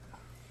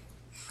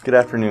Good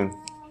afternoon.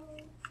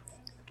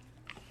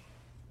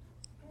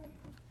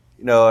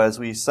 As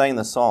we sang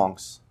the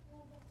songs,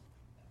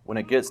 when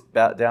it gets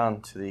back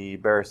down to the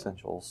bare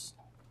essentials,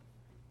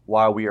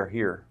 why we are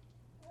here,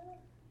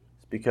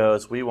 it's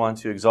because we want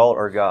to exalt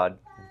our God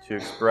and to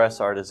express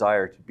our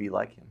desire to be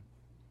like Him.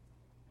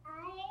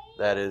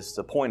 That is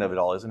the point of it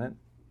all, isn't it?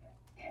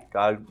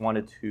 God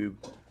wanted to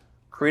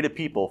create a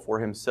people for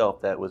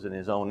Himself that was in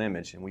His own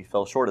image, and we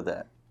fell short of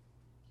that.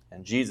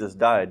 And Jesus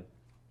died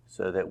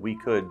so that we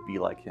could be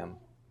like Him,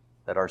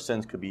 that our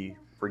sins could be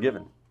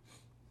forgiven.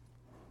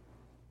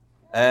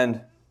 And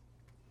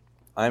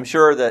I'm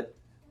sure that,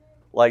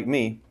 like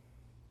me,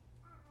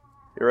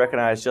 you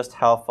recognize just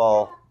how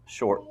far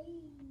short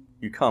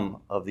you come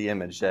of the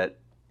image that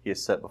He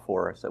has set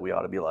before us that we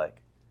ought to be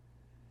like.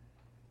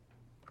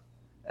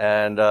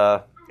 And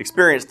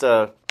experienced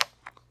a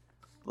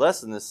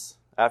lesson this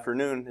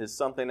afternoon is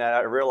something that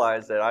I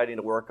realized that I need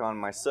to work on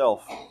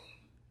myself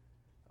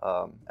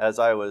as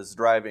I was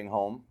driving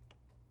home.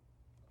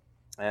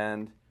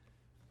 And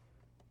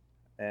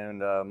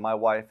my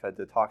wife had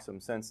to talk some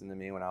sense into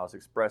me when I was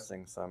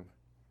expressing some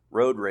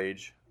road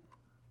rage,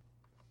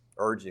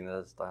 urging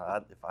this,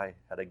 if I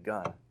had a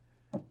gun.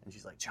 And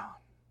she's like, John,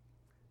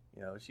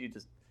 she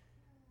just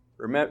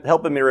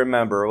helping me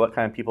remember what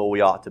kind of people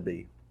we ought to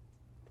be.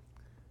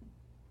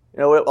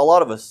 A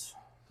lot of us,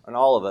 and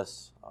all of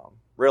us,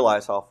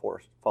 realize how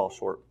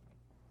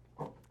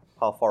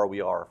far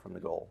we are from the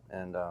goal.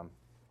 And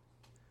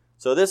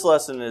so this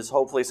lesson is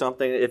hopefully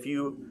something, if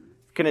you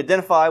can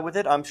identify with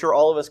it, I'm sure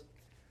all of us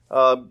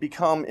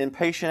become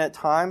impatient at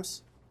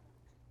times.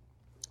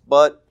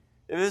 But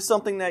if it is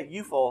something that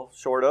you fall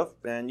short of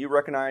and you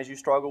recognize you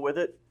struggle with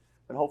it,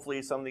 then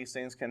hopefully some of these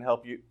things can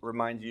help you,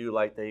 remind you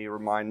like they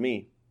remind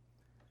me.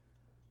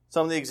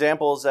 Some of the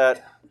examples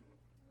that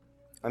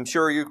I'm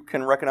sure you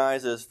can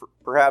recognize is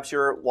perhaps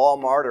you're at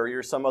Walmart or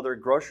you're some other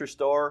grocery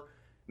store.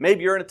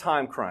 Maybe you're in a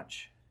time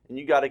crunch and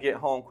you got to get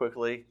home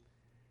quickly.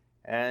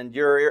 And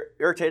you're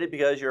irritated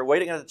because you're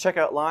waiting at the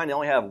checkout line. They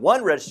only have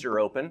one register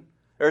open.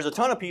 There's a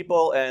ton of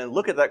people, and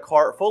look at that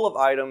cart full of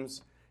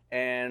items,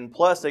 and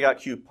plus they got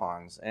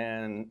coupons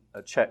and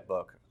a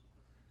checkbook.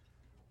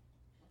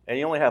 And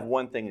you only have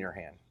one thing in your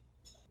hand.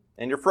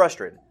 And you're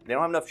frustrated. They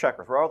don't have enough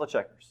checkers. Where are all the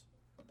checkers?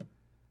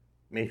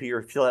 Maybe you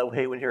feel that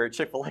way when you're at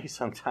Chick-fil-A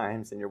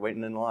sometimes and you're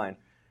waiting in line.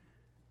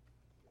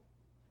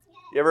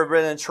 You ever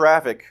been in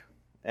traffic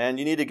and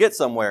you need to get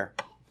somewhere,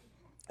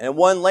 and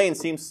one lane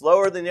seems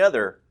slower than the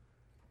other?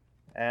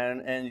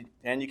 And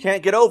you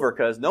can't get over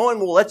because no one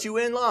will let you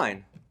in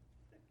line.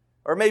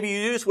 Or maybe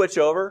you do switch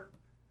over,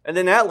 and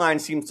then that line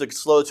seems to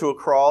slow to a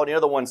crawl, and the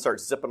other one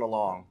starts zipping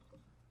along.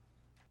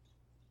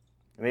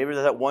 Maybe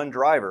there's that one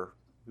driver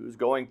who's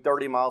going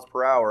 30 miles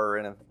per hour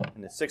in a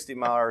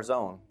 60-mile-an-hour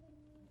zone.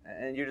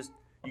 And you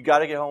got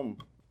to get home.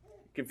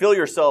 You can feel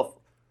yourself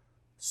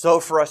so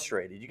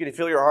frustrated. You can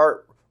feel your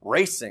heart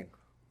racing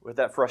with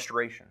that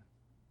frustration.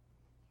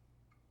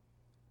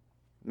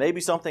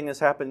 Maybe something has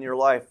happened in your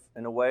life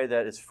in a way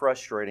that is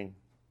frustrating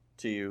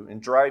to you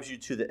and drives you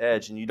to the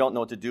edge, and you don't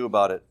know what to do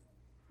about it.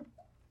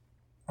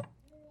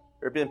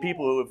 There have been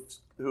people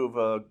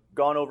who've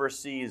gone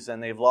overseas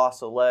and they've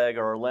lost a leg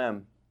or a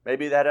limb.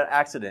 Maybe they had an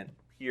accident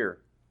here.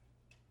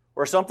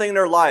 Or something in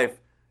their life,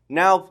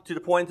 now to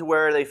the point to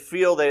where they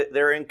feel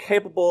they're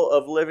incapable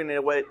of living in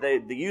a way they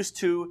used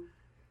to,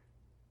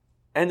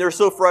 and they're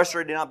so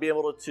frustrated not being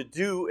able to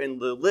do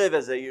and live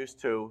as they used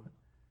to.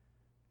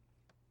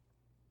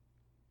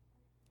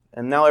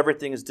 And now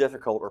everything is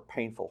difficult or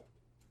painful.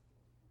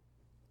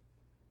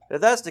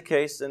 If that's the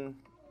case, then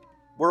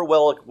we're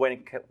well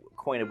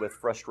acquainted with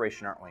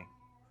frustration, aren't we?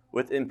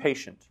 With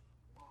impatient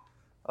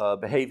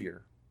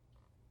behavior.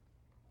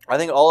 I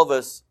think all of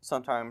us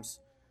sometimes,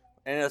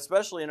 and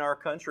especially in our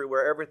country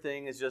where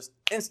everything is just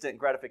instant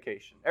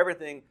gratification.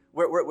 Everything,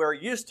 we're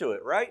used to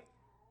it, right?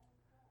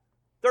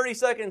 30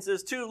 seconds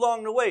is too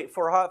long to wait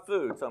for hot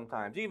food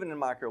sometimes, even in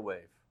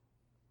microwave.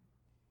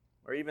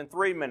 Or even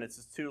 3 minutes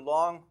is too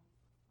long.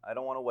 I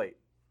don't want to wait.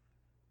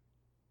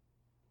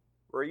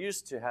 We're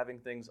used to having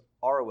things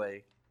our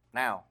way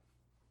now.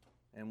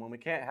 And when we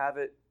can't have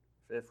it,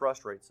 it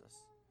frustrates us.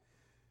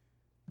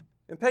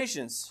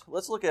 Impatience.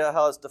 Let's look at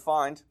how it's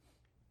defined.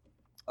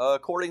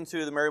 According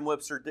to the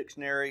Merriam-Webster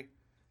Dictionary,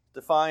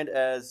 defined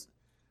as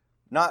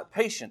not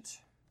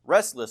patient,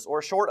 restless,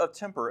 or short of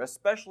temper,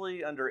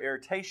 especially under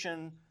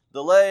irritation,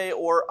 delay,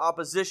 or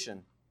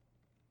opposition.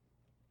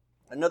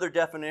 Another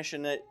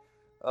definition that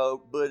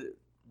would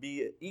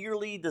be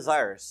eagerly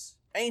desirous,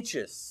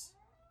 anxious.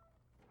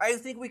 I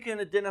think we can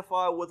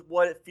identify with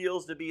what it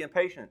feels to be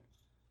impatient.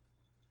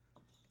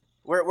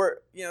 Where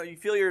you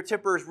feel your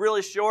temper is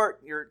really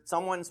short,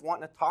 someone's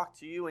wanting to talk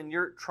to you, and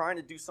you're trying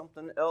to do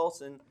something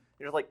else, and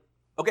you're like,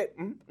 okay,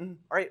 all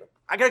right,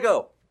 I gotta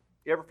go.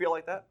 You ever feel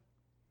like that?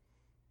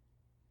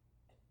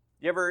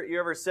 You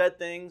ever said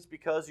things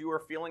because you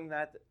were feeling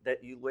that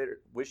you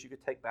later wish you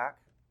could take back?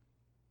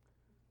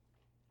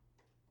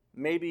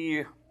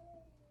 Maybe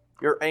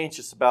you're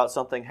anxious about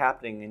something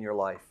happening in your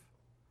life.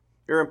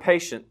 You're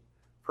impatient.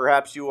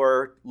 Perhaps you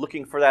are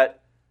looking for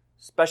that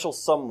special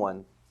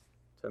someone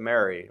to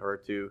marry or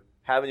to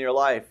have in your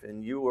life,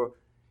 and you're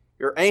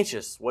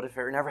anxious. What if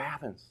it never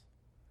happens?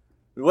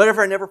 What if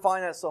I never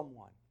find that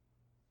someone?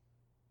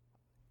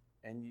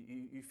 And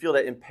you feel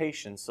that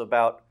impatience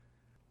about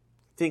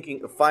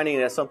finding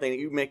it as something that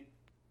you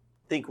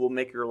think will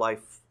make your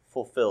life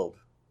fulfilled.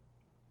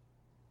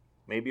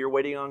 Maybe you're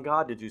waiting on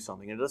God to do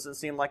something. It doesn't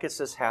seem like it's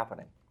just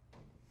happening.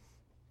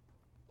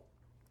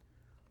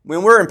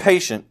 When we're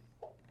impatient,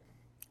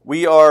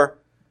 we are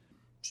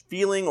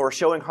feeling or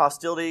showing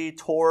hostility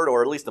toward,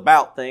 or at least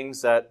about,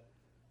 things that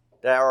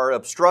are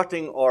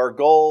obstructing our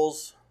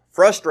goals,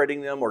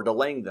 frustrating them, or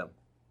delaying them.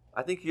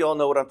 I think you all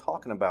know what I'm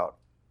talking about.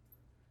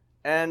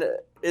 And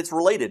it's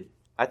related,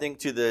 I think,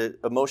 to the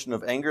emotion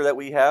of anger that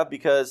we have,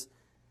 because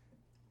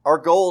our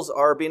goals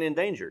are being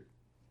endangered.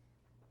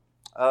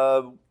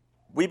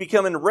 We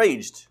become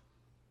enraged,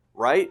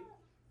 right?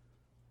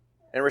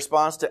 In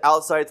response to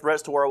outside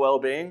threats to our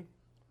well-being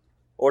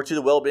or to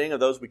the well-being of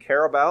those we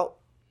care about.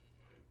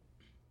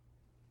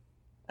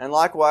 And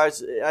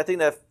likewise, I think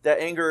that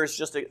anger is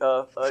just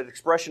an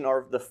expression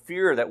of the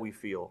fear that we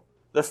feel.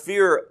 The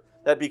fear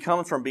that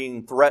becomes from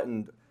being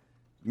threatened,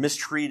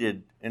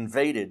 mistreated,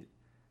 invaded.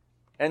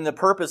 And the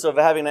purpose of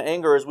having an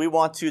anger is we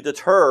want to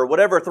deter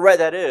whatever threat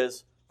that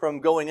is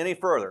from going any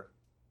further.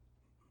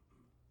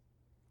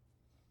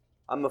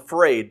 I'm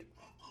afraid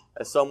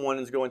that someone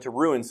is going to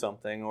ruin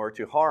something or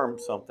to harm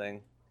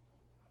something,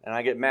 and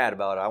I get mad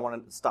about it. I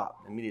want it to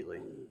stop immediately.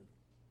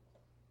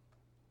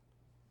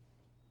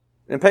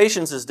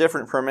 Impatience is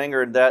different from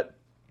anger in that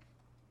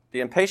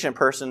the impatient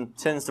person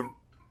tends to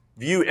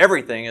view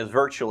everything as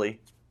virtually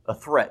a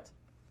threat.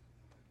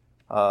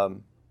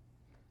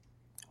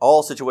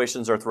 All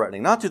situations are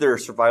threatening, not to their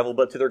survival,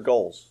 but to their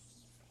goals.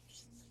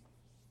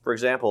 For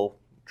example,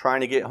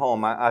 trying to get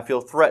home, I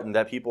feel threatened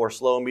that people are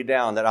slowing me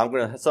down, that I'm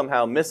going to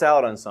somehow miss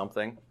out on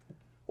something,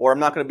 or I'm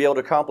not going to be able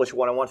to accomplish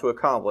what I want to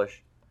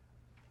accomplish.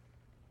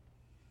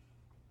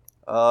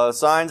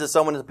 Signs that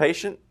someone is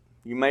impatient.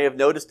 You may have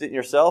noticed it in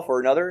yourself or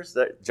in others,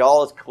 that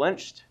jaw is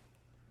clenched.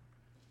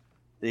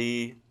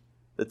 The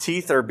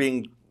teeth are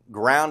being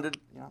grounded.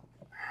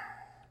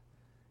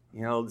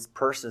 This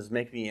person is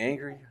making me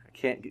angry. I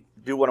can't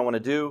do what I want to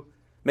do.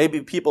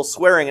 Maybe people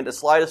swearing at the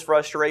slightest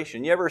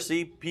frustration. You ever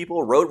see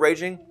people road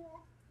raging?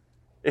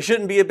 It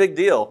shouldn't be a big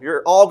deal.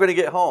 You're all going to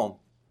get home.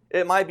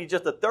 It might be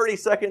just a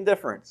 30-second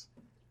difference.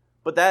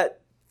 But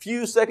that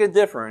few second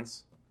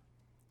difference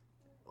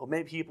will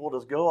make people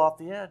just go off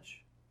the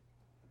edge.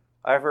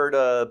 I've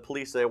heard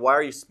police say, "Why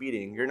are you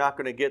speeding? You're not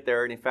going to get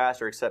there any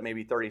faster except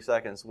maybe 30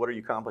 seconds. What are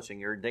you accomplishing?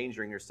 You're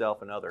endangering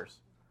yourself and others."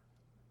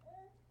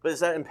 But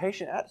it's that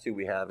impatient attitude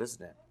we have,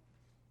 isn't it?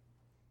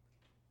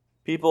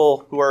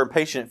 People who are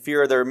impatient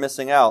fear they're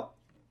missing out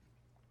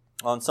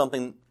on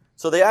something,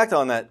 so they act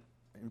on that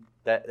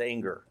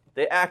anger.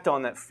 They act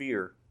on that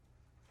fear.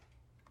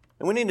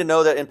 And we need to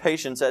know that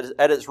impatience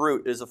at its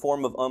root is a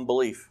form of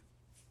unbelief.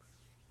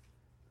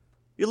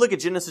 You look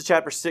at Genesis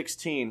chapter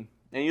 16,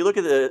 and you look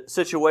at the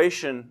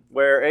situation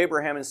where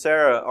Abraham and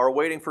Sarah are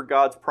waiting for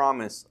God's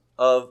promise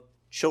of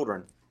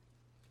children.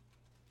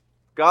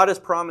 God has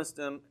promised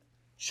them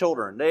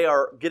children. They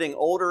are getting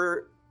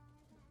older.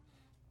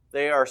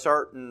 They are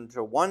starting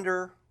to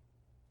wonder.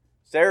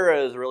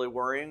 Sarah is really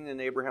worrying,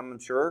 and Abraham, I'm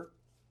sure.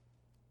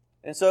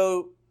 And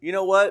so, you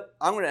know what?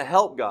 I'm going to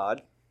help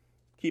God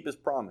keep His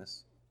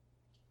promise.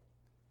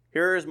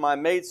 Here is my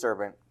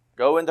maidservant.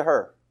 Go into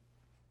her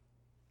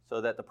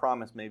so that the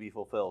promise may be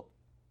fulfilled.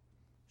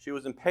 She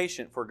was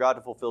impatient for God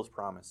to fulfill His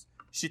promise.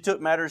 She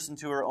took matters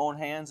into her own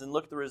hands, and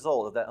look at the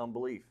result of that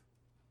unbelief.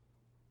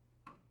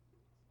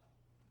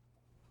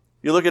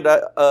 You look at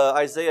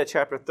Isaiah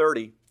chapter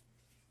 30.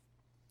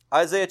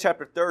 Isaiah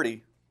chapter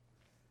 30.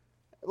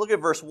 Look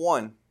at verse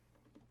 1.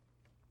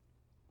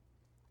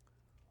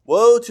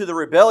 "Woe to the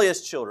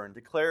rebellious children,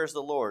 declares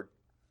the Lord,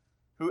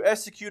 who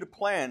execute a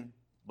plan,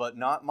 but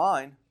not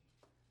mine,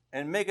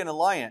 and make an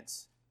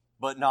alliance,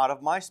 but not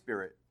of my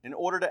spirit, in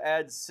order to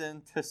add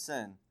sin to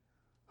sin,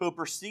 who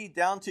proceed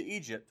down to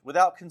Egypt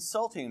without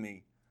consulting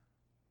me,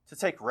 to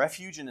take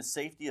refuge in the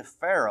safety of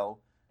Pharaoh,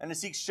 and to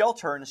seek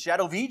shelter in the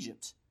shadow of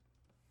Egypt.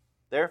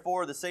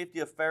 Therefore the safety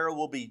of Pharaoh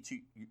will be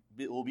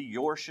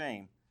your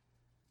shame,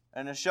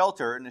 and the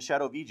shelter in the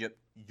shadow of Egypt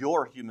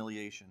your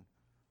humiliation.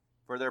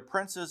 For their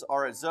princes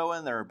are at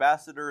Zoan, their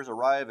ambassadors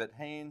arrive at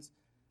Hanes.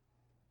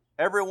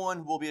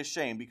 Everyone will be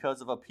ashamed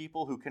because of a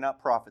people who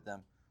cannot profit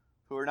them,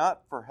 who are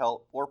not for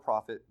help or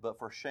profit, but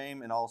for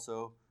shame and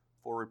also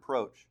for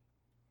reproach."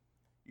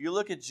 You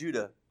look at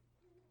Judah.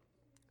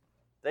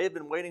 They have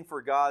been waiting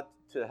for God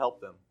to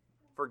help them,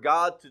 for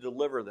God to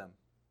deliver them.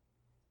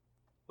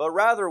 But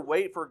rather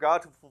wait for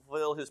God to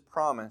fulfill His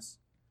promise,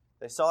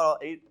 they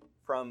sought aid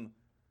from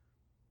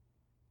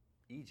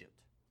Egypt.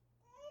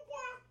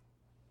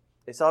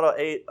 They sought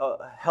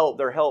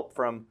their help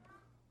from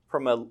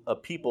a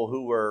people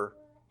who were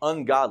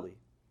ungodly.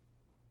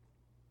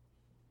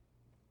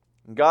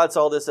 And God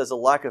saw this as a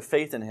lack of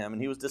faith in Him,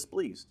 and He was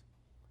displeased.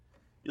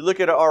 You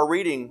look at our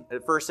reading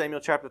at 1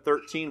 Samuel chapter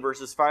 13,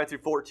 verses 5 through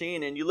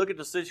 14, and you look at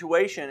the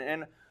situation,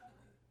 and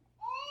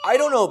I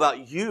don't know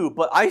about you,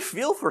 but I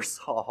feel for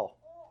Saul.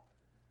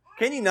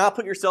 Can you not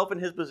put yourself in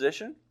his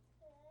position?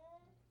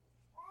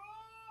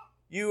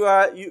 You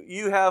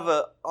have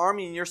an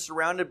army and you're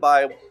surrounded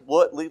by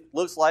what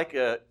looks like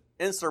an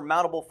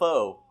insurmountable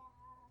foe.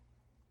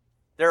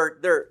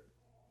 They're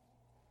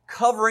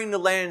covering the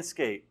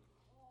landscape.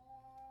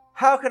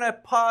 How can I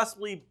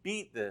possibly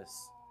beat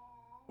this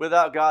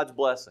without God's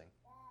blessing?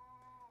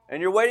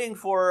 And you're waiting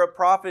for a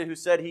prophet who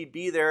said he'd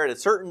be there at a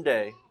certain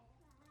day.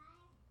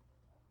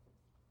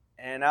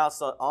 And now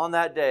it's on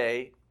that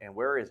day, and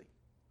where is he?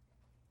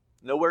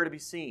 Nowhere to be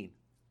seen.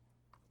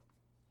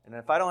 And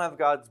if I don't have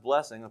God's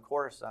blessing, of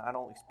course, I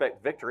don't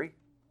expect victory.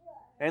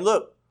 And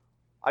look,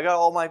 I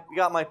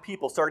got my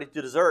people starting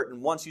to desert,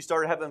 and once you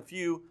start having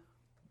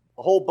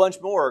a whole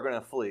bunch more are going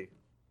to flee.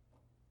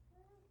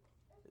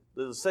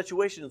 The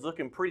situation is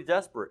looking pretty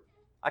desperate.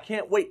 I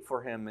can't wait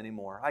for him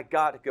anymore. I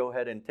got to go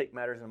ahead and take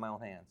matters in my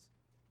own hands.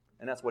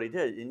 And that's what he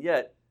did. And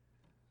yet,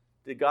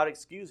 did God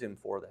excuse him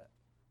for that?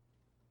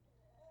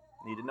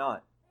 He did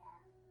not.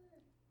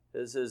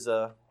 His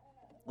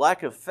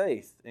lack of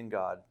faith in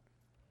God,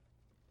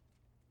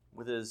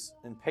 with his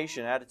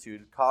impatient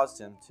attitude, caused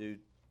him to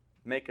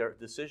make a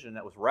decision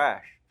that was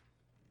rash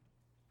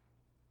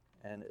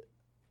and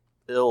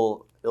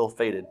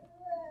ill-fated.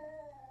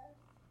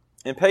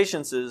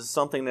 Impatience is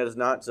something that is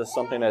not just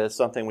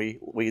something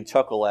we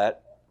chuckle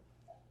at,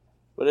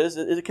 but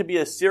it could be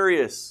a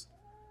serious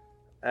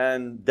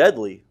and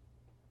deadly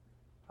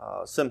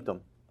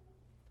symptom.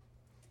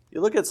 You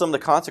look at some of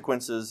the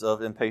consequences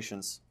of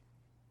impatience.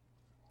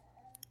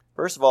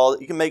 First of all,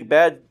 you can make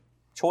bad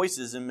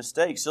choices and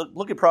mistakes. So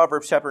look at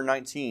Proverbs chapter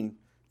 19,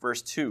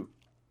 verse 2.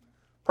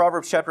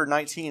 Proverbs chapter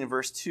 19,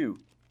 verse 2.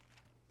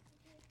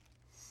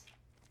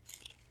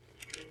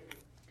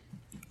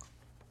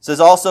 It says,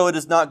 also, it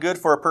is not good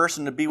for a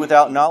person to be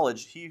without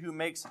knowledge. He who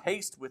makes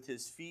haste with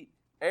his feet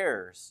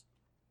errs.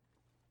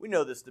 We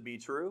know this to be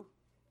true.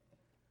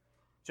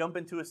 Jump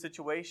into a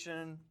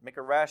situation, make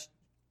a rash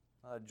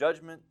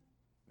judgment,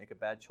 make a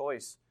bad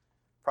choice.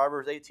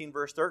 Proverbs 18,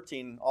 verse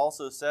 13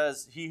 also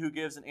says, he who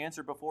gives an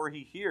answer before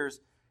he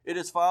hears, it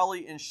is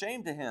folly and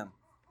shame to him.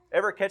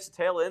 Ever catch the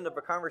tail end of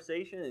a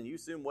conversation and you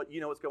assume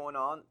what's going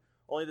on,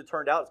 only to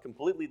turn out it's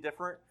completely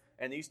different,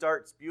 and you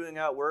start spewing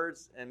out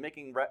words and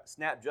making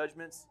snap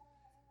judgments,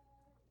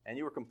 and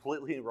you were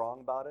completely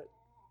wrong about it?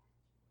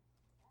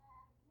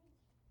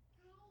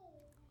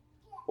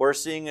 Or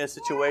seeing a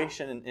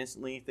situation and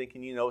instantly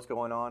thinking you know what's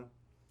going on?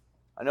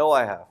 I know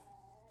I have.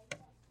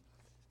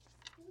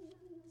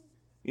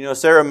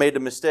 Sarah made the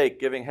mistake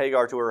giving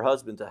Hagar to her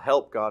husband to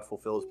help God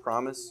fulfill his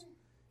promise.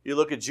 You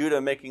look at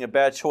Judah making a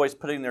bad choice,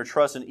 putting their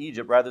trust in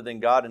Egypt rather than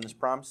God and his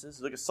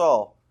promises. Look at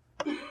Saul,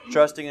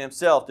 trusting in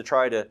himself to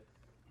try to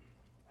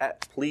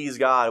please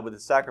God with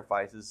his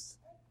sacrifices.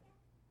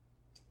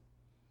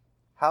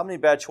 How many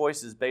bad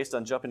choices based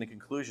on jumping to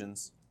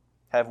conclusions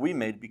have we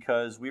made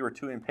because we were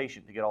too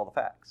impatient to get all the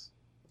facts?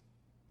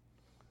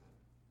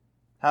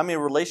 How many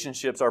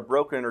relationships are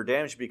broken or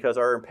damaged because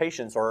our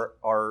impatience or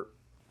our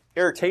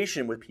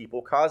irritation with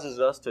people causes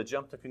us to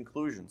jump to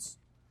conclusions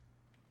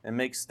and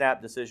make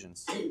snap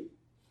decisions?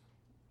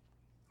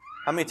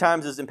 How many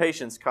times has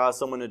impatience caused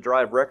someone to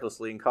drive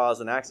recklessly and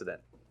cause an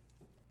accident?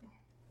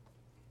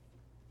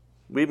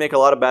 We make a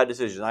lot of bad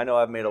decisions. I know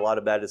I've made a lot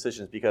of bad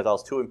decisions because I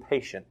was too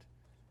impatient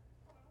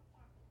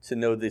to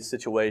know the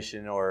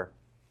situation or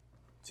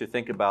to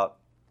think about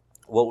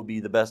what would be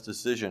the best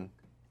decision.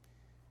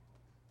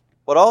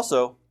 But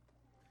also,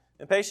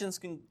 impatience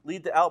can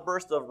lead to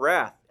outbursts of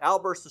wrath,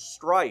 outbursts of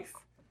strife.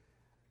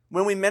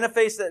 When we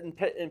manifest that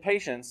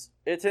impatience,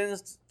 it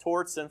tends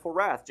towards sinful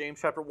wrath. James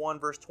chapter 1,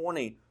 verse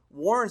 20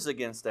 warns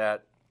against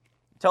that.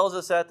 It tells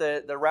us that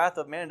the wrath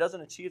of man doesn't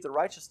achieve the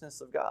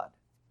righteousness of God.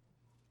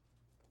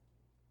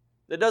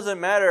 It doesn't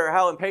matter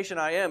how impatient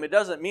I am. It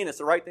doesn't mean it's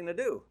the right thing to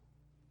do.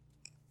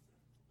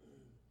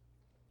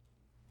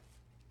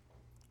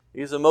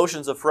 These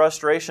emotions of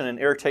frustration and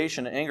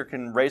irritation and anger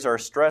can raise our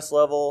stress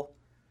level.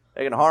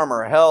 They can harm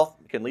our health.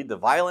 It can lead to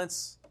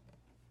violence.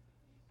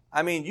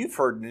 I mean, you've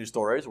heard news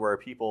stories where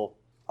people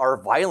are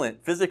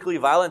violent, physically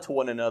violent to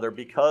one another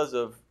because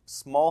of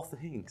small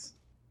things.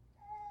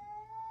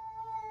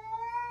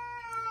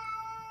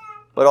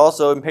 But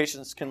also,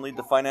 impatience can lead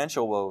to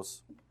financial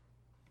woes.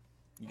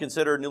 You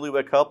consider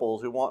newlywed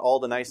couples who want all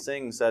the nice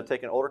things that have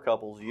taken older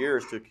couples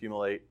years to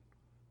accumulate,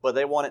 but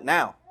they want it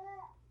now.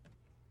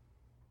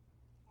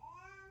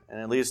 And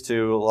it leads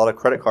to a lot of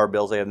credit card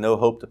bills they have no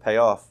hope to pay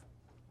off.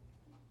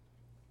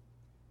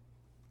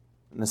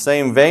 In the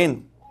same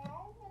vein,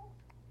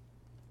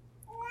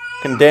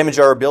 can damage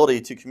our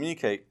ability to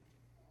communicate.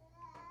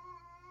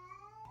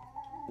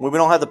 When we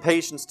don't have the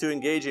patience to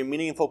engage in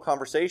meaningful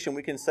conversation,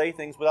 we can say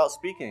things without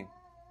speaking.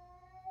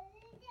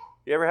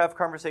 You ever have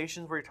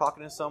conversations where you're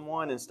talking to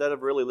someone, instead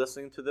of really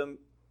listening to them,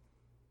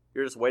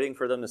 you're just waiting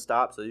for them to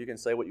stop so you can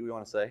say what you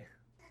want to say?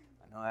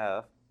 I know I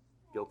have.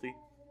 Guilty.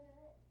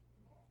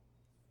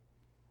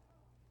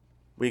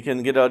 We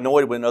can get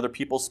annoyed when other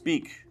people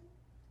speak.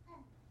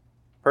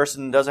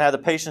 Person doesn't have the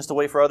patience to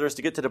wait for others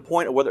to get to the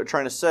point of what they're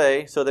trying to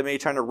say, so they may be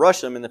trying to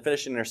rush them into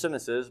finishing their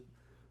sentences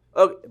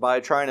by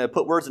trying to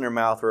put words in their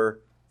mouth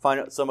or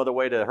find some other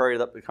way to hurry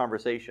up the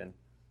conversation.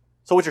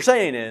 So what you're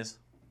saying is,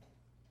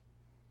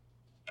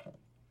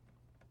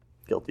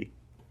 guilty.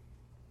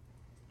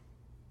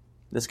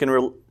 This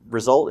can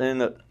result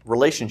in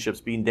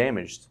relationships being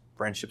damaged,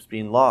 friendships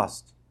being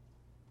lost.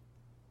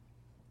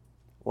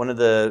 One of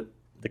the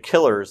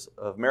killers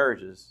of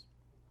marriages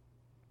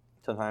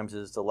sometimes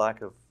is the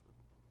lack of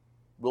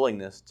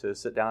willingness to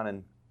sit down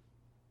and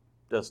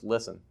just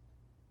listen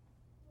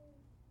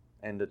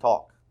and to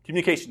talk.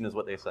 Communication is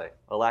what they say.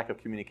 A lack of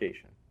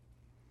communication.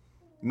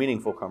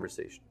 Meaningful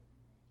conversation.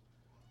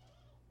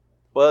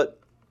 But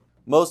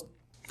most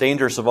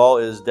dangerous of all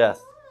is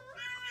death.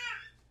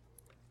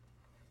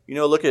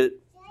 Look at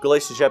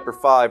Galatians chapter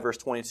 5, verse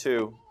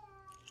 22.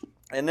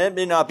 And it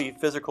may not be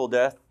physical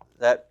death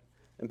that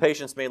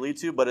impatience may lead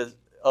to, but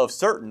of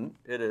certain,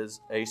 it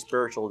is a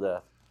spiritual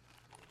death.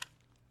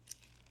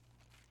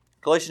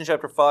 Galatians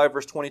chapter 5,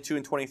 verse 22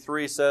 and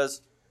 23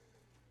 says,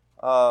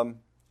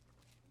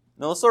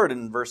 let's start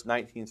in verse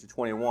 19 through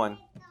 21. He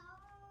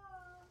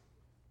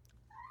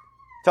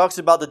talks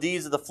about the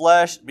deeds of the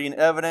flesh being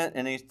evident,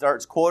 and he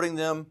starts quoting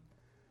them.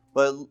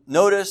 But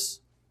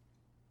notice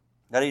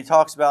that he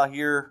talks about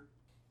here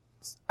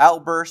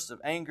outbursts of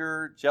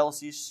anger,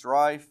 jealousy,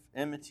 strife,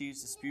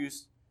 enmities,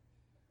 disputes,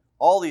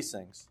 all these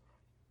things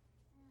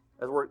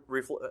as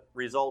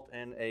result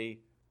in a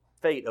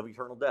fate of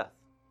eternal death.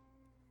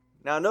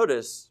 Now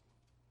notice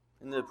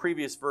in the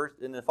previous verse,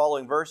 in the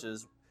following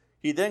verses,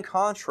 he then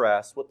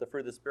contrasts what the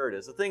fruit of the Spirit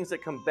is, the things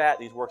that combat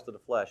these works of the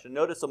flesh. And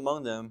notice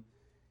among them,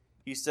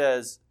 he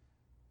says,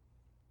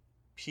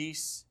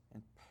 peace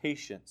and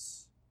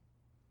patience.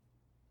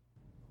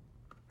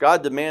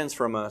 God demands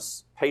from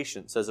us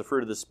patience as a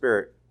fruit of the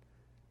Spirit.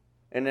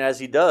 And as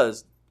he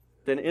does,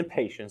 then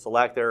impatience, the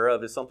lack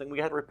thereof, is something we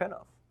have to repent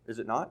of. Is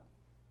it not?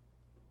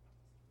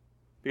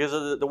 Because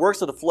of the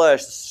works of the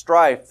flesh, the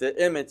strife, the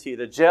enmity,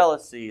 the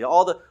jealousy,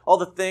 all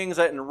the things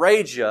that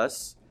enrage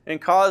us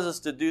and cause us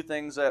to do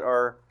things that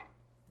are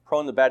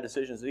prone to bad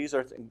decisions. These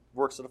are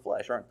works of the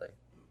flesh, aren't they?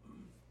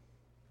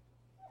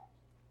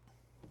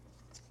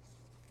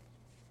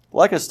 I'd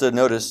like us to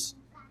notice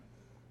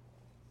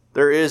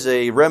there is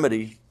a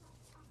remedy.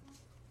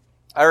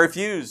 I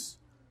refuse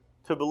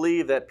to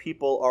believe that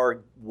people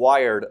are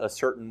wired a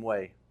certain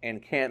way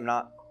and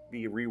cannot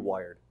be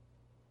rewired.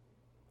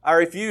 I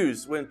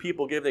refuse when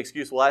people give the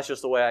excuse, well, that's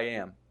just the way I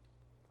am.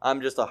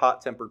 I'm just a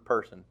hot-tempered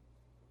person.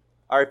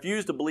 I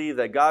refuse to believe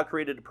that God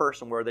created a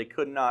person where they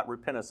could not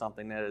repent of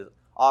something that is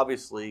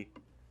obviously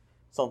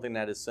something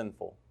that is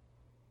sinful.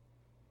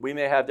 We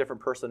may have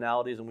different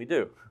personalities, and we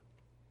do.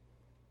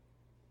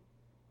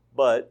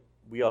 But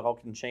we all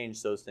can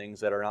change those things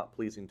that are not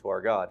pleasing to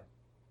our God.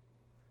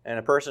 And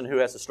a person who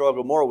has to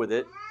struggle more with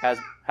it has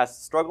to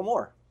struggle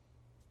more.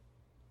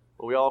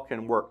 But we all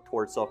can work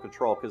towards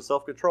self-control, because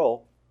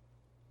self-control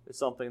is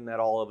something that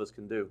all of us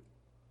can do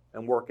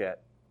and work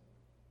at.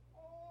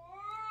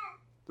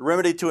 The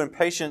remedy to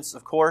impatience,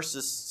 of course,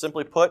 is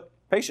simply put,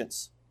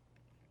 patience.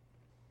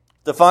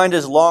 Defined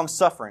as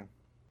long-suffering,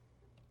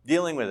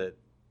 dealing with it.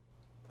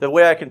 The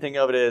way I can think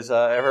of it is,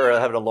 ever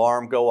have an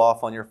alarm go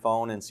off on your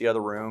phone and see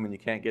other room and you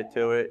can't get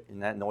to it,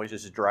 and that noise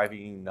is just driving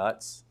you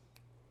nuts?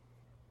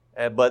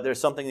 But there's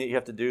something that you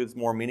have to do that's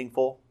more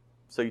meaningful,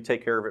 so you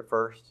take care of it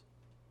first.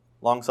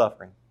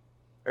 Long-suffering.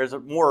 There's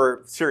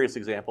more serious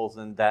examples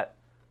than that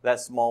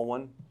small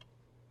one.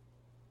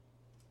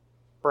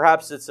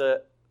 Perhaps it's an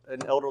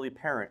elderly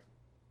parent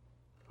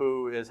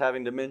who is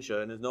having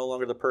dementia and is no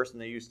longer the person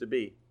they used to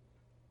be.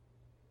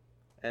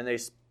 And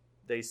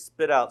they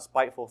spit out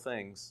spiteful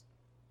things,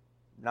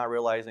 not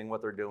realizing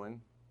what they're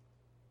doing.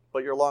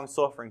 But you're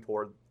long-suffering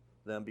toward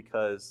them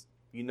because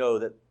you know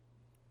that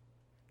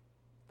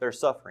they're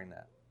suffering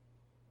that.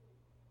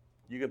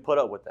 You can put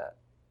up with that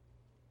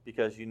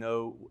because you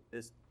know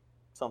it's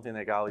something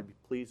that God would be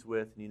pleased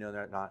with, and you know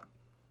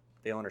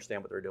they don't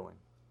understand what they're doing.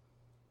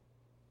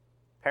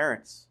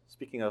 Parents,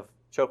 speaking of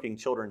choking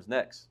children's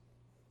necks,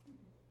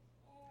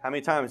 how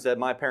many times did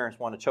my parents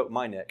want to choke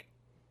my neck?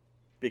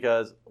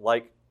 Because,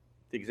 like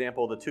the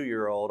example of the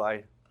 2-year-old,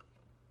 I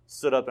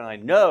stood up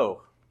and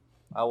no,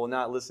 I will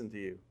not listen to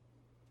you.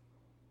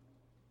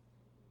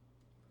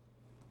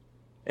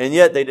 And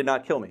yet they did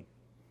not kill me.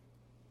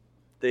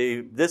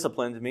 They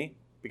disciplined me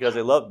because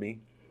they loved me,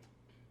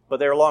 but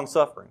they were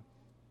long-suffering.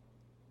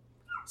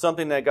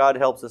 Something that God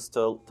helps us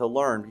to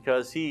learn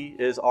because He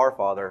is our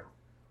Father.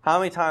 How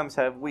many times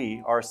have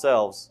we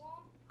ourselves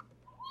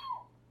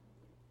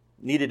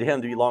needed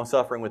Him to be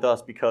long-suffering with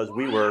us because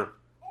we were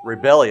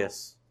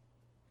rebellious,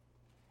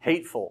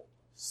 hateful,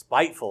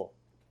 spiteful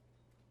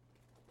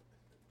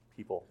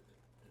people?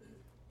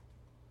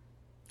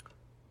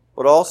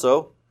 But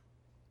also,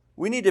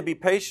 we need to be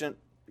patient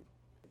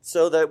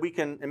so that we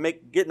can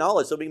get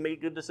knowledge, so we can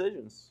make good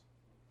decisions.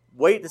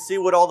 Wait to see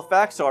what all the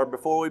facts are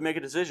before we make a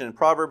decision. In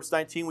Proverbs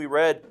 19 we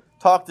read,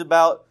 talked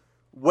about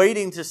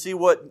waiting to see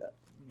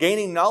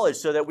gaining knowledge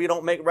so that we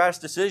don't make rash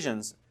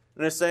decisions.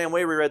 In the same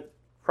way we read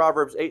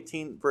Proverbs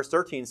 18, verse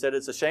 13 said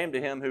it's a shame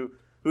to him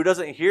who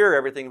doesn't hear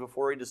everything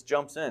before he just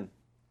jumps in.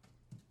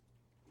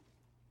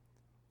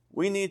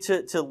 We need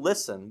to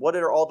listen. What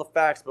are all the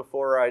facts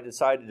before I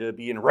decided to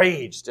be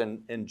enraged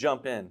and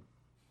jump in?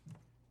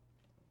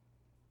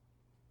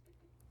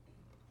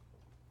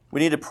 We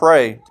need to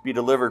pray to be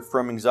delivered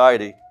from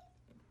anxiety,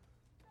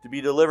 to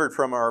be delivered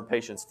from our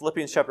impatience.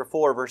 Philippians chapter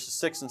 4, verses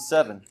 6 and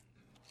 7.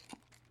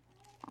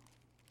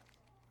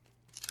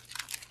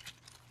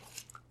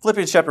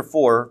 Philippians chapter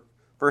 4,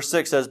 verse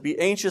 6 says, "Be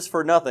anxious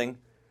for nothing,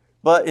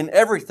 but in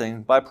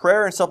everything, by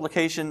prayer and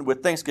supplication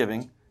with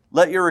thanksgiving,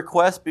 let your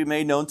requests be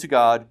made known to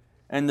God,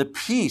 and the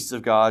peace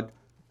of God,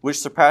 which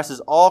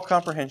surpasses all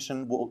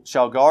comprehension,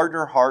 shall guard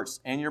your hearts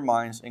and your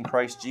minds in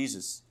Christ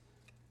Jesus."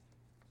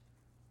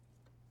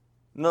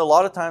 You know, a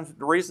lot of times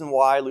the reason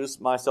why I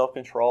lose my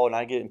self-control and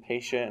I get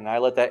impatient and I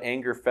let that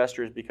anger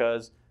fester is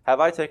because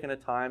have I taken the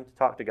time to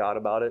talk to God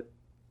about it?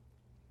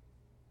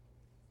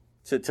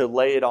 To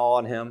lay it all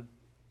on Him?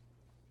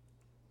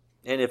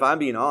 And if I'm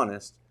being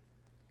honest,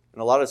 in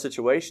a lot of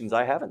situations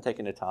I haven't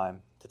taken the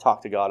time to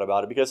talk to God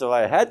about it, because if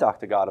I had talked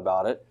to God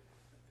about it,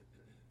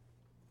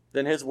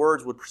 then His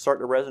words would start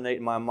to resonate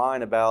in my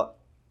mind about,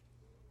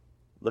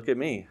 look at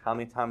me, how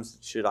many times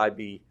should I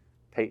be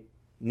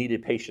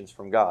needed patience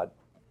from God?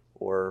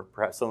 Or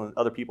perhaps some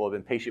other people have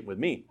been patient with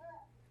me.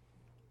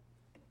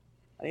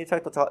 I need to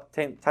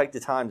take the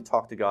time to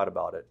talk to God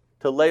about it,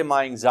 to lay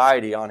my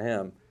anxiety on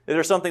Him. If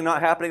there's something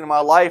not happening in my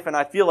life and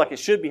I feel like it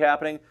should be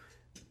happening,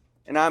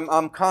 and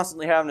I'm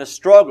constantly having to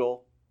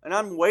struggle, and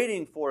I'm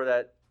waiting for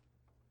that,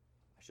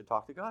 I should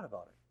talk to God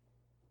about it.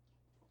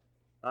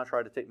 Not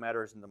try to take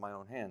matters into my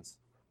own hands.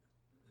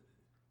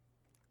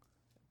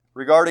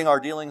 Regarding our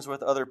dealings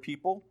with other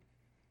people,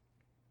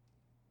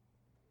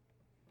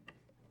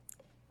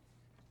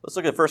 let's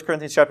look at 1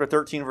 Corinthians chapter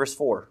 13, verse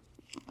 4.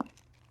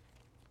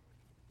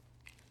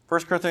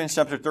 1 Corinthians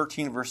chapter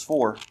 13, verse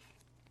 4.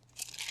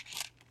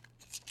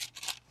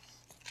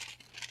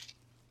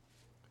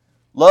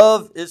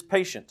 Love is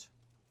patient.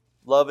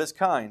 Love is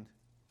kind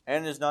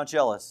and is not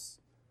jealous.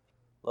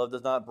 Love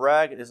does not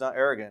brag, it is not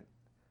arrogant.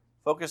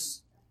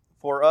 Focus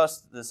for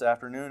us this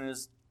afternoon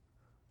is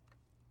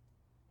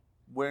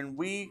when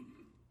we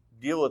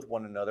deal with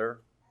one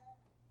another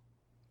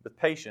with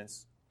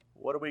patience,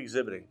 what are we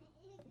exhibiting?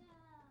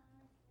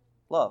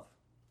 Love.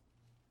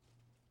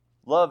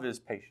 Love is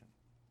patient.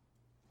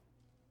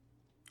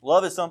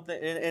 Love is something,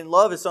 and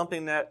love is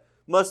something that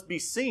must be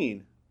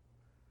seen,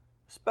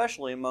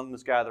 especially among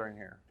this gathering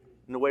here,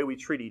 in the way we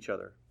treat each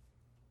other,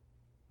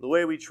 the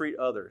way we treat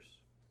others.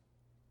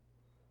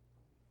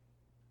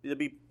 To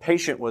be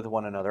patient with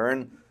one another.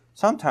 And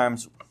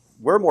sometimes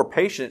we're more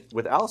patient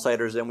with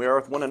outsiders than we are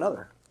with one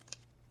another.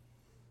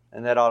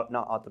 And that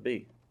ought to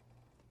be.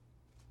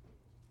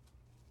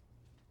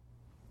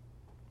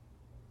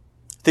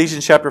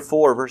 Ephesians chapter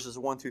 4, verses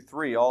 1 through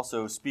 3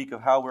 also speak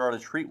of how we are to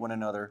treat one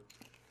another.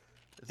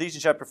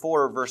 Ephesians chapter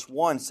 4, verse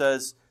 1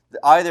 says,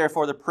 "I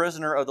therefore, the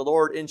prisoner of the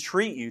Lord,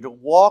 entreat you to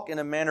walk in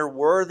a manner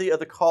worthy of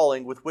the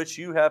calling with which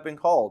you have been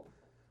called,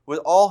 with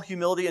all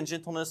humility and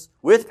gentleness,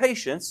 with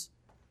patience,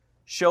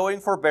 showing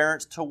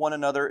forbearance to one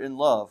another in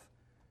love,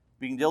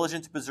 being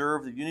diligent to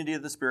preserve the unity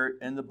of the Spirit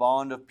and the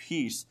bond of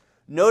peace."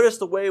 Notice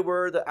the way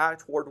we're to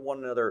act toward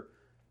one another.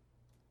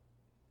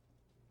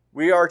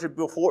 We are to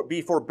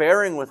be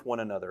forbearing with one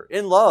another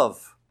in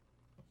love,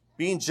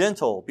 being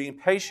gentle, being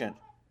patient.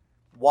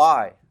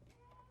 Why?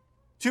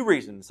 Two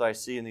reasons I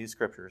see in these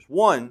scriptures.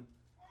 One,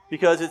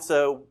 because it's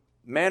a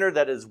manner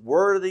that is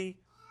worthy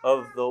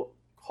of the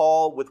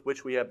call with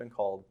which we have been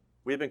called.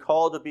 We have been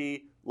called to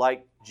be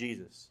like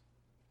Jesus.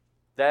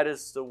 That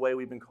is the way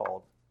we've been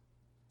called.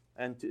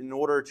 And in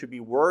order to be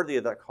worthy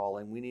of that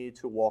calling, we need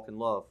to walk in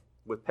love,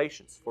 with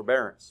patience,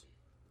 forbearance.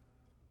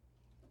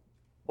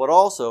 But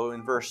also,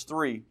 in verse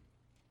 3,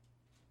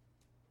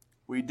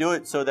 we do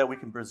it so that we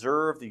can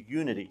preserve the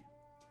unity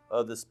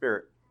of the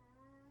Spirit.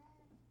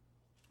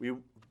 We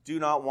do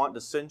not want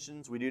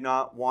dissensions. We do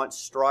not want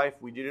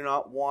strife. We do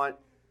not want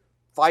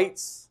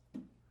fights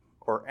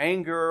or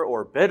anger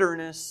or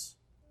bitterness.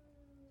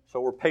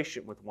 So we're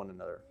patient with one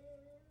another.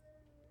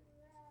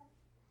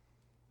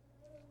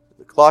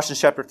 Colossians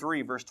chapter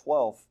 3, verse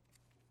 12.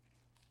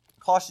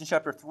 Colossians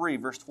chapter 3,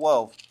 verse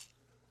 12.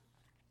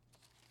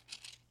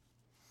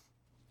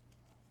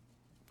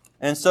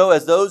 "And so,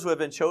 as those who have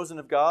been chosen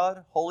of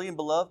God, holy and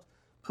beloved,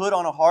 put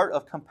on a heart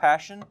of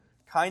compassion,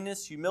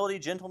 kindness, humility,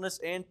 gentleness,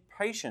 and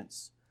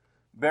patience,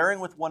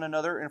 bearing with one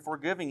another and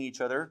forgiving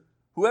each other,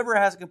 whoever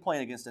has a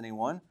complaint against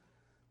anyone,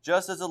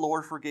 just as the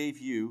Lord forgave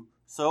you,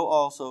 so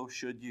also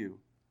should you."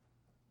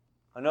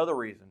 Another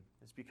reason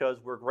is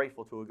because we're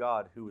grateful to a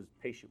God who is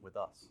patient with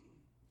us.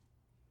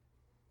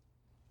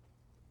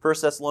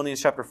 1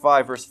 Thessalonians chapter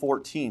 5, verse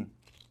 14.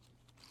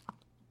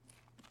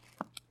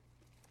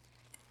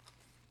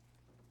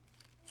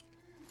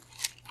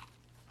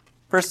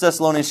 1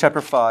 Thessalonians chapter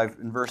 5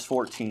 and verse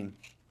 14,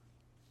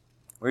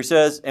 where he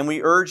says, "And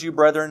we urge you,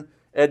 brethren,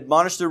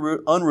 admonish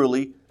the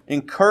unruly,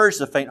 encourage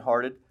the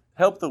faint-hearted,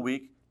 help the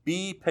weak,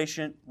 be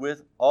patient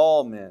with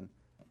all men."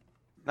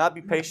 Not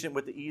be patient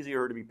with the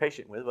easier to be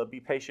patient with, but be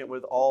patient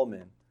with all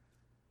men.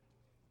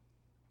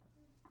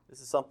 This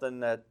is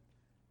something that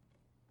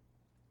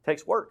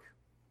takes work,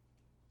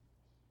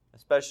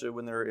 especially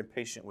when they're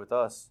impatient with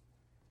us.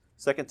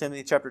 2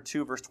 Timothy chapter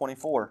 2, verse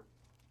 24.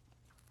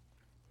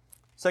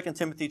 2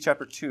 Timothy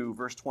chapter 2,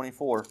 verse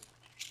 24.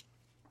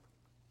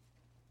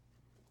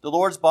 The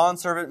Lord's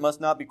bondservant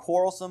must not be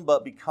quarrelsome,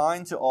 but be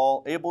kind to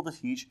all, able to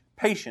teach,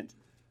 patient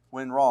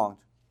when wronged.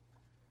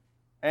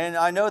 And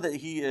I know that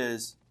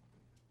he's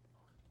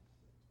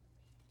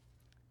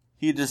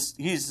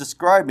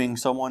describing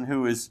someone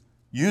who is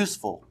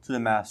useful to the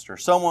master,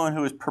 someone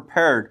who is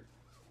prepared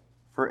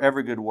for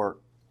every good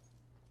work.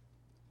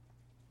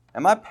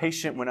 Am I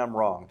patient when I'm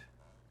wronged?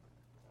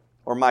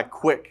 Or am I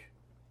quick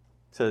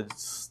to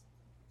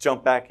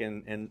jump back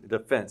in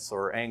defense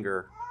or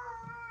anger?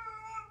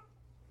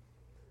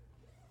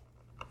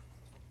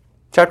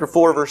 Chapter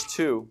 4, verse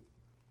 2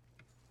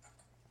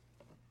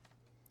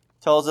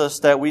 tells us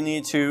that we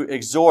need to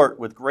exhort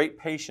with great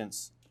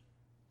patience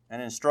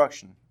and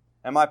instruction.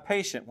 Am I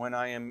patient when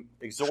I am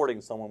exhorting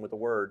someone with a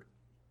word?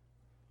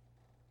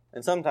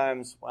 And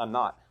sometimes I'm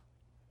not.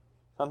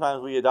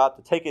 Sometimes we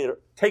adopt to take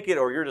it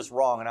or you're just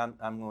wrong and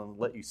I'm going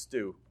to let you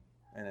stew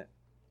in it.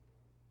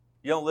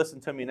 You don't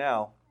listen to me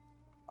now,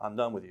 I'm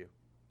done with you.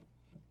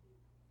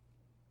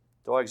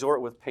 So I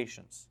exhort with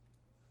patience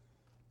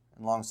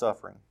and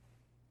long-suffering.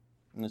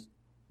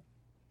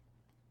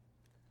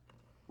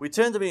 We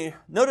tend to be,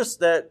 notice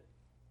that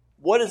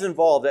what is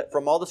involved, that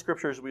from all the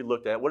scriptures we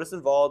looked at, what is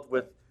involved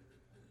with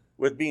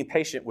being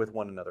patient with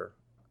one another.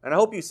 And I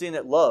hope you've seen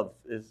that love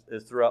is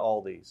throughout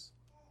all these.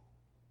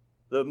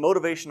 The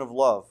motivation of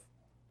love.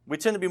 We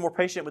tend to be more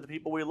patient with the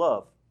people we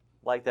love,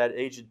 like that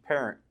aged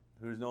parent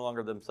who's no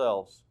longer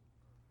themselves,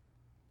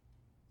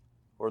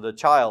 or the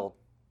child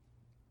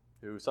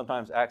who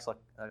sometimes acts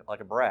like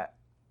a brat.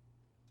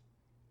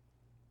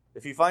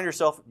 If you find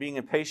yourself being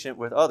impatient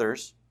with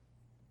others,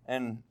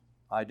 and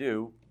I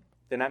do,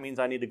 then that means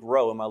I need to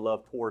grow in my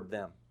love toward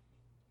them.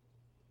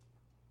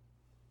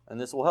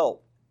 And this will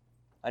help.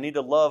 I need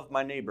to love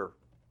my neighbor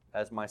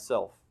as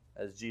myself,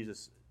 as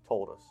Jesus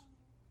told us.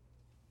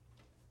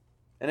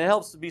 And it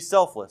helps to be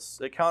selfless.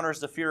 It counters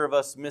the fear of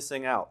us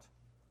missing out.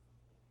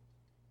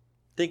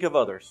 Think of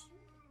others.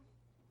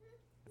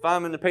 If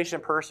I'm an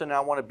impatient person and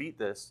I want to beat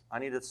this, I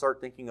need to start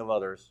thinking of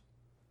others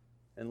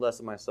and less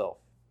of myself.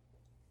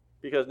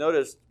 Because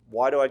notice,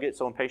 why do I get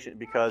so impatient?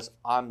 Because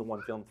I'm the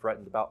one feeling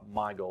threatened about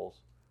my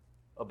goals,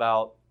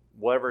 about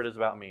whatever it is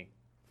about me.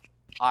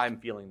 I'm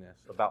feeling this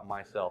about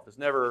myself. It's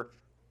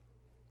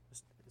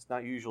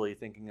not usually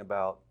thinking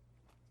about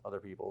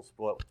other people's,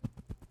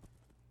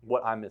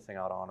 what I'm missing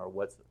out on or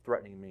what's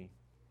threatening me.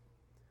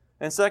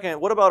 And second,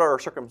 what about our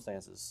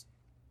circumstances?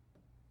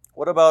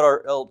 What about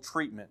our ill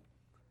treatment?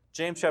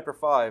 James chapter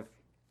 5.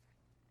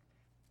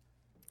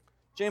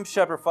 James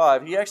chapter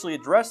 5, he actually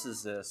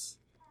addresses this.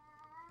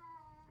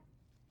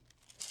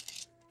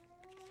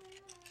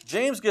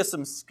 James gives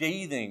some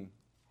scathing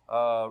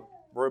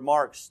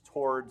remarks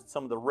toward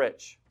some of the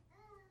rich,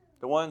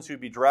 the ones who'd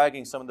be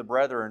dragging some of the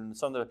brethren,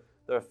 some of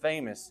the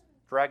famous,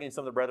 dragging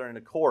some of the brethren into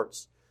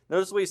courts.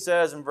 Notice what he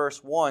says in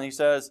verse 1. He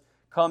says,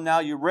 "Come now,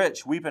 you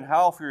rich, weep and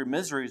howl for your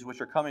miseries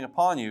which are coming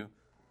upon you."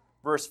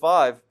 Verse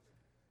 5,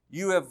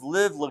 "You have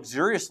lived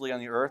luxuriously on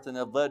the earth and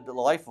have led a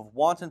life of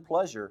wanton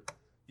pleasure.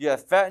 You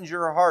have fattened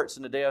your hearts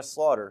in the day of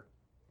slaughter.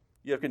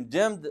 You have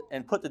condemned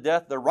and put to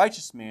death the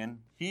righteous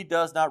man. He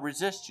does not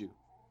resist you."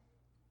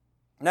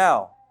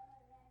 Now,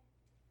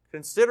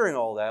 considering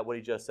all that, what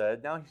he just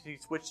said, now he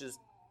switches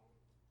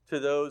to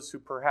those who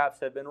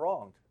perhaps have been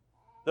wronged,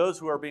 those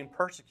who are being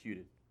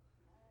persecuted.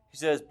 He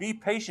says, "Be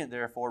patient,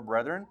 therefore,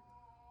 brethren,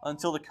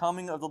 until the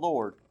coming of the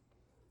Lord.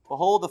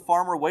 Behold, the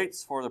farmer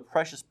waits for the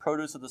precious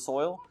produce of the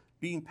soil,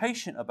 being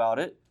patient about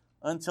it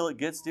until it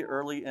gets the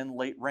early and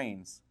late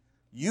rains.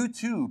 You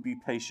too be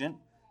patient,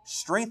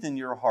 strengthen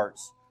your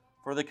hearts,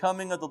 for the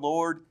coming of the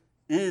Lord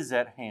is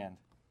at hand."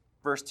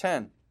 Verse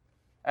 10,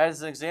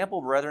 "As an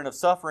example, brethren, of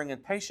suffering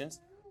and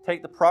patience,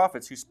 take the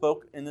prophets who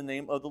spoke in the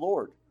name of the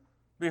Lord.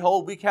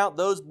 Behold, we count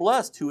those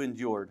blessed who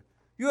endured.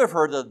 You have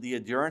heard of the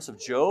endurance of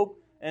Job,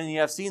 and you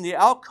have seen the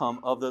outcome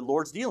of the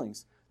Lord's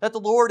dealings, that the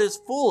Lord is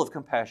full of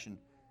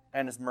compassion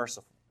and is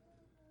merciful."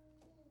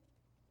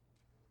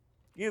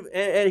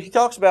 And he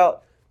talks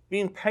about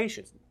being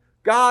patient.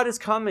 God is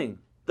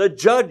coming. The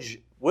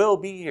judge will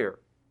be here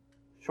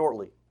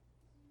shortly.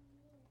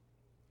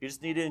 You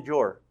just need to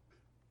endure.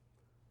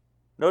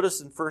 Notice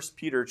in 1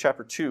 Peter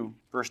chapter 2,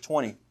 verse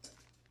 20.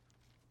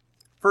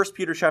 1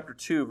 Peter chapter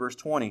 2, verse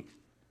 20.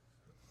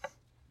 It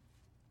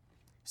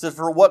says,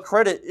 "For what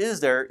credit is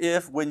there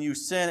if, when you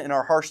sin and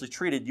are harshly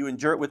treated, you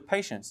endure it with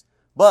patience?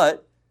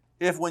 But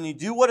if when you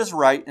do what is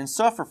right and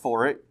suffer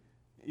for it,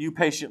 you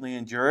patiently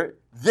endure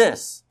it,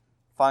 this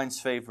finds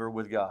favor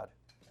with God."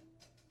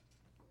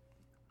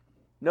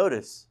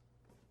 Notice,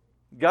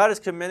 God is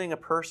commending a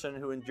person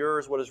who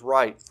endures what is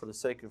right for the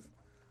sake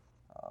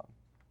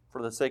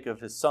of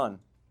His Son.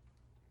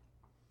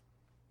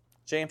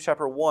 James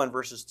chapter 1,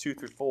 verses 2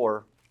 through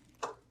 4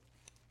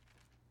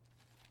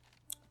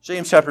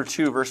 James chapter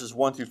 2, verses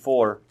 1 through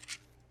 4.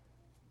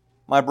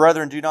 My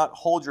brethren, do not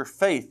hold your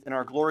faith in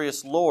our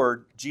glorious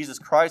Lord Jesus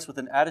Christ with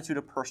an attitude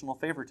of personal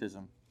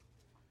favoritism.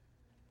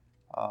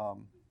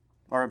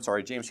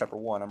 James chapter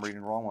 1. I'm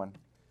reading the wrong one.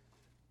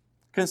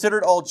 Consider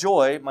it all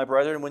joy, my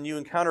brethren, when you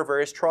encounter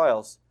various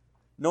trials,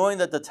 knowing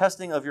that the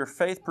testing of your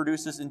faith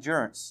produces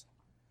endurance.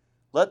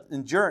 Let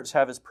endurance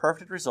have its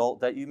perfect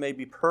result, that you may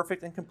be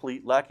perfect and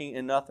complete, lacking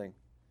in nothing.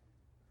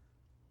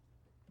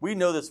 We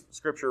know this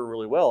scripture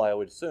really well, I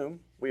would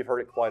assume. We've heard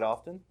it quite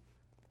often,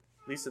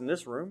 at least in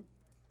this room.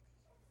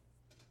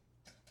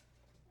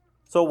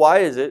 So why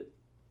is it,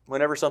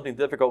 whenever something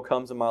difficult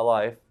comes in my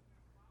life,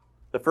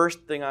 the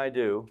first thing I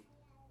do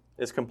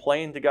is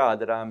complain to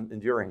God that I'm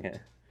enduring it?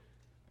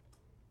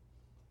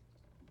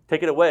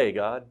 Take it away,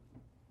 God.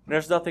 And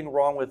there's nothing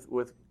wrong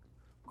with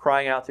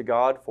crying out to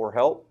God for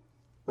help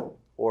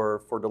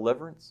or for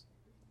deliverance.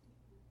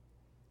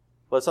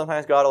 But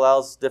sometimes God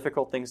allows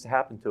difficult things to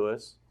happen to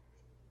us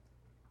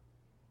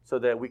so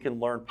that we can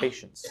learn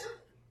patience,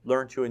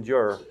 learn to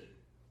endure,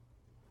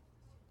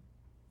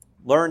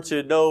 learn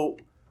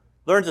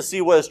to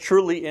see what is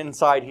truly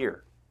inside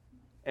here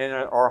in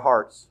our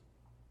hearts.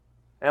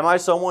 Am I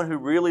someone who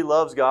really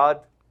loves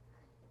God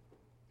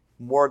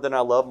more than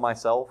I love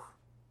myself?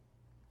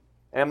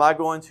 Am I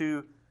going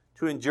to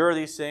endure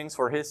these things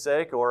for His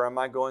sake, or am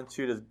I going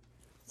to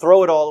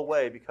throw it all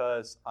away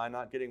because I'm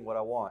not getting what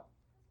I want?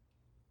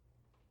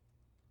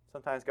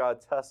 Sometimes God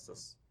tests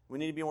us. We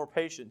need to be more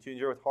patient to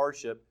endure with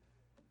hardship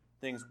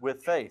things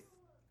with faith.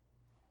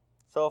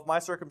 So if my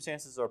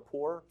circumstances are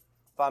poor,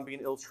 if I'm being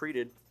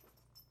ill-treated,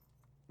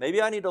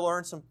 maybe I need to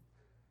learn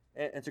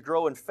and to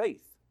grow in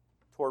faith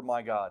toward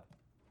my God,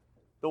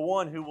 the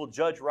one who will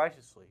judge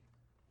righteously,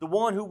 the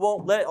one who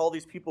won't let all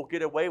these people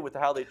get away with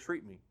how they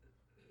treat me,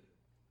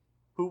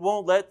 who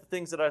won't let the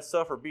things that I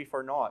suffer be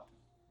for naught.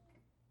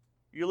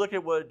 You look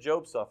at what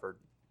Job suffered.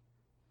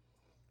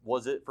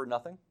 Was it for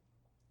nothing?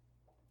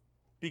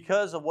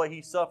 Because of what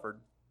he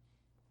suffered,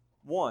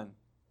 one,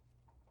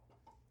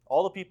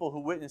 all the people who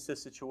witnessed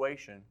this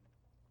situation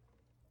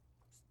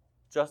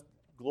just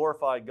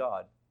glorified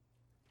God.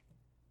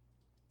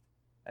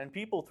 And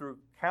people through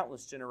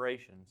countless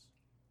generations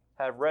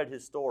have read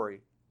his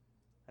story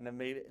and have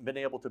been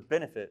able to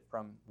benefit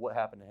from what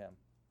happened to him.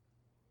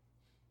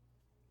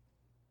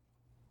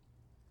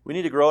 We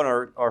need to grow in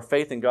our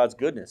faith in God's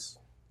goodness.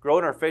 Grow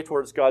in our faith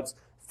towards God's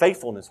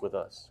faithfulness with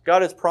us.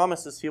 God has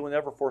promised us He will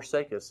never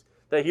forsake us,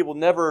 that He will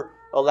never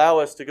allow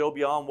us to go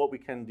beyond what we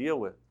can deal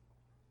with.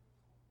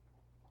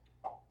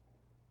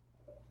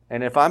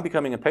 And if I'm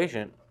becoming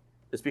impatient,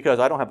 it's because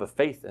I don't have a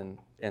faith in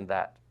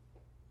that.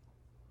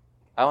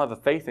 I don't have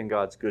a faith in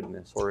God's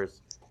goodness or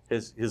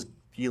His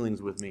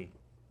dealings with me.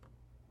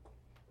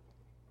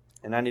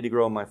 And I need to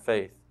grow in my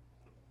faith.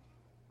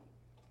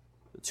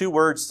 The two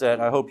words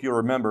that I hope you'll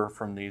remember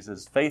from these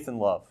is faith and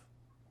love.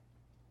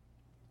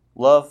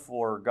 Love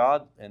for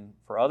God and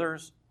for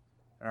others,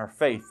 and our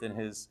faith in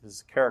His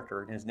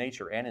character and His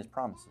nature and His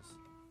promises.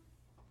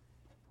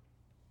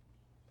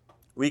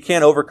 We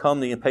can't overcome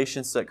the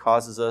impatience that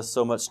causes us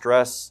so much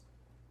stress,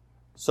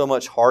 so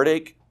much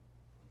heartache.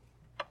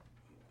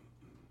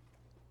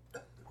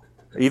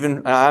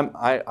 Even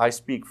I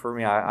speak for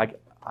me.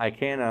 I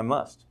can and I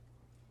must.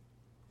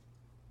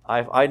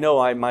 I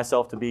know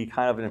myself to be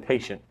kind of an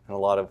impatient in a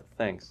lot of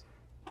things.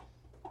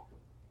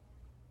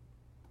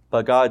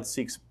 But God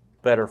seeks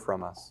better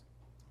from us.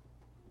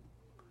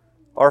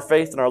 Our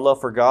faith and our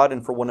love for God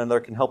and for one another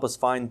can help us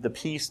find the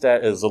peace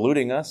that is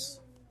eluding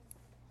us,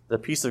 the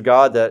peace of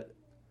God that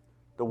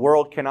the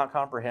world cannot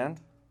comprehend.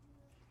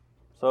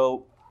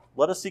 So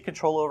let us seek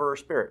control over our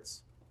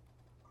spirits.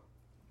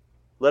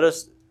 Let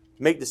us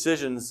make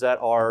decisions that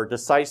are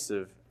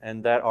decisive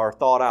and that are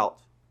thought out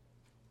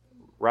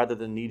rather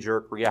than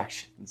knee-jerk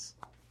reactions.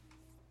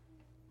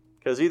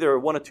 Because either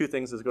one of two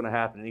things is going to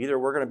happen. Either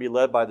we're going to be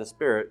led by the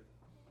Spirit,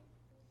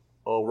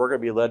 or we're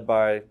going to be led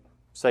by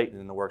Satan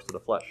and the works of the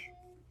flesh.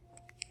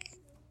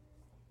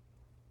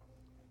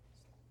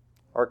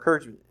 Our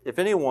encouragement, if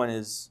anyone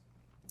is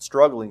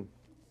struggling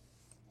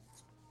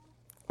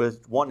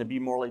with wanting to be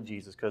more like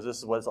Jesus, because this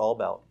is what it's all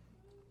about,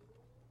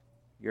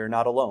 you're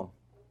not alone.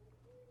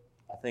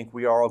 I think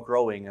we are all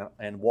growing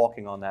and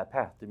walking on that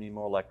path to be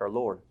more like our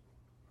Lord.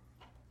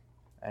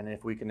 And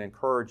if we can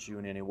encourage you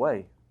in any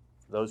way,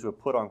 those who have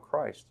put on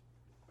Christ,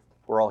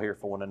 we're all here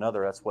for one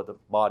another. That's what the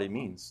body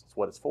means. It's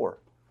what it's for.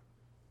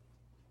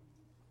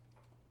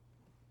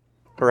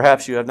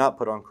 Perhaps you have not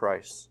put on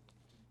Christ,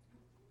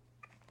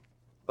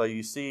 but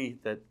you see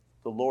that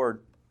the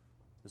Lord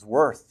is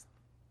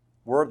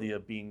worthy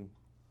of being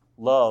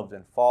loved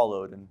and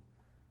followed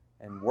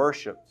and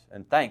worshipped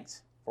and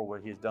thanked for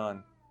what He has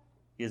done.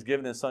 He has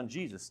given His Son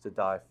Jesus to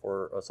die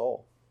for us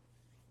all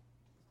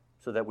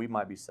so that we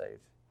might be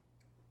saved.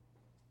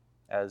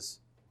 As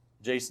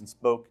Jason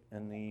spoke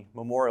in the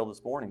memorial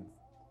this morning,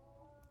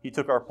 He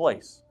took our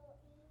place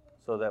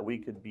so that we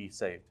could be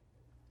saved.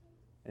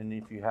 And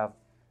if you have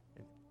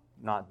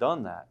not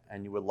done that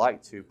and you would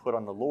like to put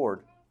on the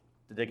Lord,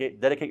 to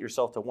dedicate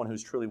yourself to one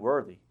who's truly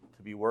worthy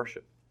to be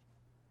worshipped,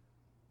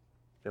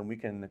 then we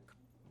can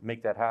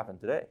make that happen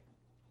today.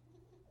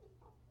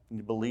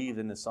 You believe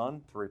in the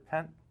Son, to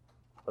repent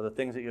of the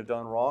things that you've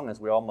done wrong, as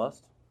we all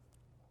must,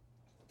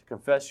 to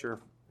confess your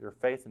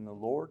faith in the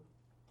Lord,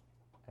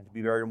 and to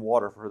be buried in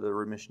water for the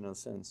remission of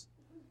sins.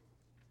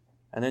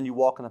 And then you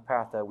walk in the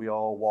path that we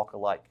all walk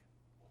alike.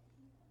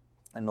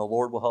 And the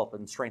Lord will help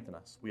and strengthen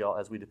us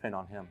as we depend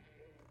on Him.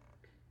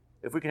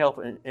 If we can help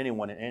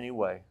anyone in any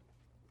way,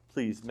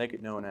 please make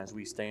it known as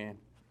we stand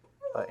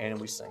and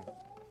we sing.